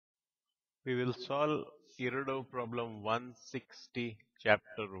We will solve Irodov problem 160,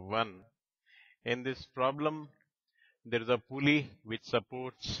 chapter 1. In this problem, there is a pulley which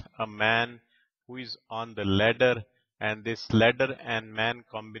supports a man who is on the ladder, and this ladder and man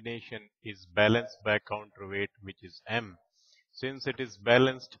combination is balanced by counterweight, which is M. Since it is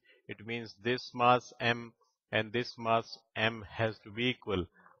balanced, it means this mass M and this mass M has to be equal.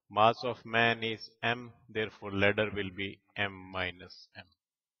 Mass of man is M, therefore ladder will be M minus M.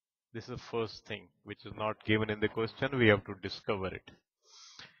 This is the first thing which is not given in the question. We have to discover it.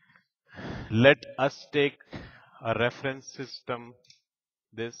 Let us take a reference system,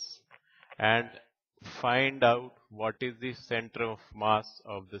 this, and find out what is the center of mass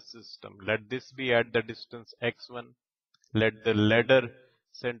of the system. Let this be at the distance x1. Let the ladder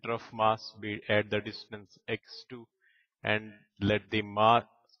center of mass be at the distance x2, and let the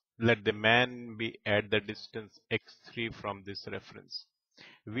man be at the distance x3 from this reference.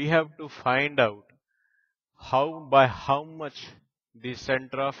 We have to find out by how much the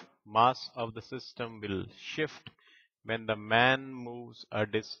center of mass of the system will shift when the man moves a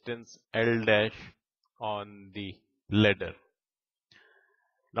distance L dash on the ladder.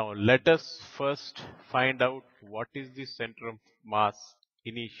 Now let us first find out what is the center of mass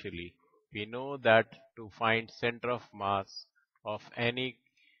initially. We know that to find center of mass of any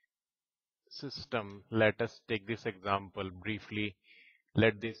system, let us take this example briefly.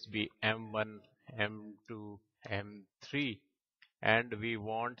 Let this be M1, M2, M3, and we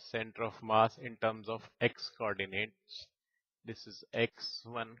want center of mass in terms of x coordinates. This is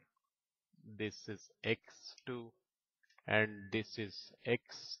x1, this is x2, and this is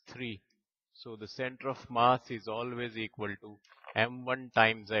x3. So the center of mass is always equal to m1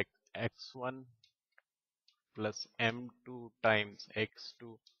 times x1 plus m2 times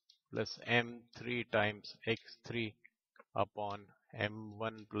x2 plus m3 times x3 upon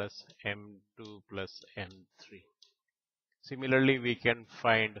m1 plus m2 plus m3. Similarly, we can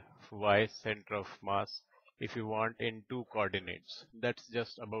find y center of mass if you want in two coordinates. That's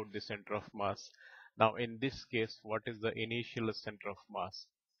just about the center of mass. Now in this case, what is the initial center of mass?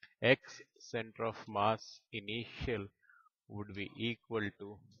 X center of mass initial would be equal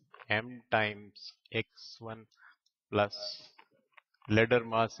to m times x1 plus ladder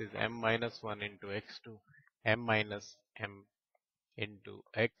mass is m minus 1 into x2, m minus m into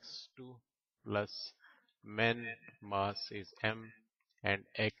x2 plus men mass is m and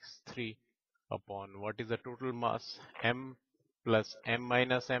x3 upon what is the total mass? M plus m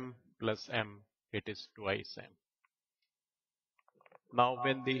minus m plus m. It is twice m. Now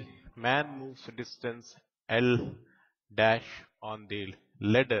when the man moves distance L dash on the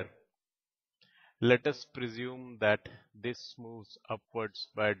ladder, let us presume that this moves upwards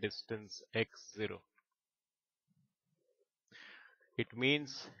by distance x0. It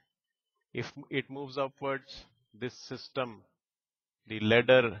means if it moves upwards, this system, the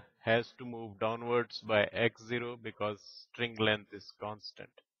ladder has to move downwards by x0 because string length is constant.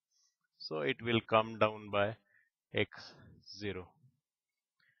 So it will come down by x0.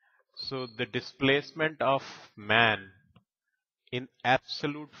 So the displacement of man in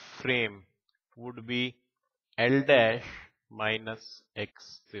absolute frame would be L dash minus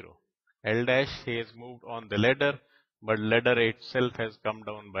x0. L dash has moved on the ladder, but ladder itself has come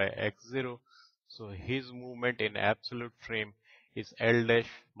down by x0. So his movement in absolute frame is L dash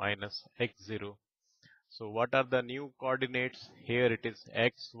minus x0. So what are the new coordinates? Here it is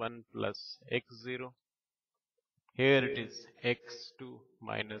x1 plus x0. Here it is x2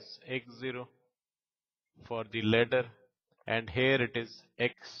 minus x0 for the ladder, and here it is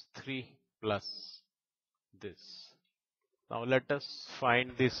x3 plus this. Now let us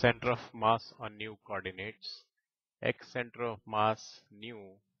find the center of mass on new coordinates. X center of mass new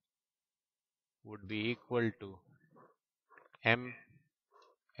would be equal to m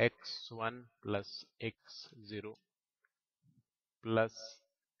x1 plus x0 plus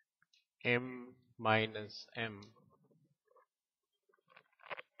m minus m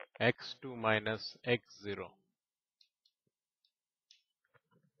x2 minus x0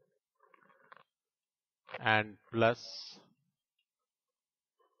 and plus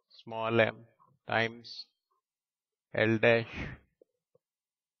small m times L dash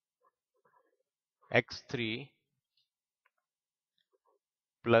x3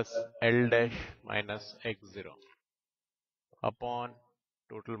 plus L dash minus x0 upon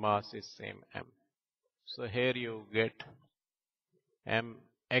total mass is same m. So here you get m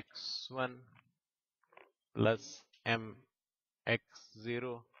x1 plus m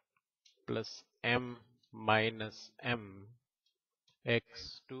x0 plus m minus m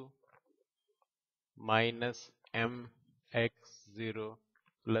x2 minus m x0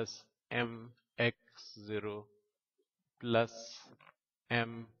 plus mx0 plus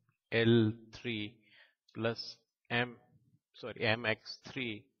ml3 plus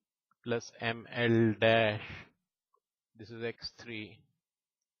mx3 plus ml dash, this is x3,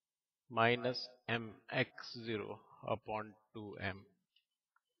 minus mx0 upon 2m.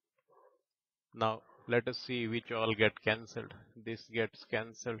 Now let us see which all get cancelled. This gets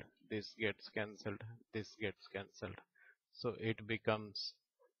cancelled, this gets cancelled, this gets cancelled. So it becomes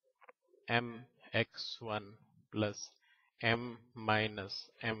mx1 plus m minus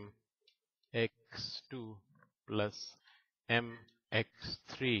mx2 plus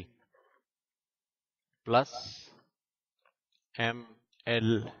mx3 plus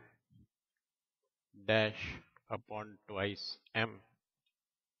ml dash upon twice m.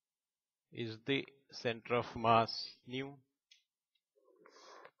 Is the center of mass nu?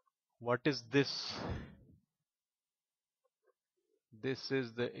 What is this? This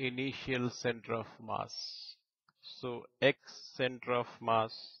is the initial center of mass. So x center of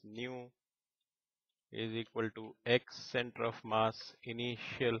mass nu is equal to x center of mass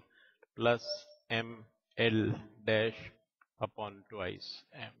initial plus ml dash upon twice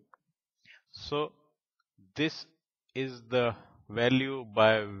m. So this is the value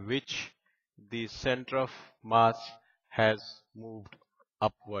by which the center of mass has moved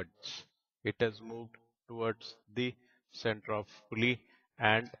upwards. It has moved towards the center of pulley,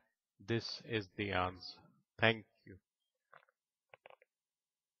 and this is the answer. Thank you.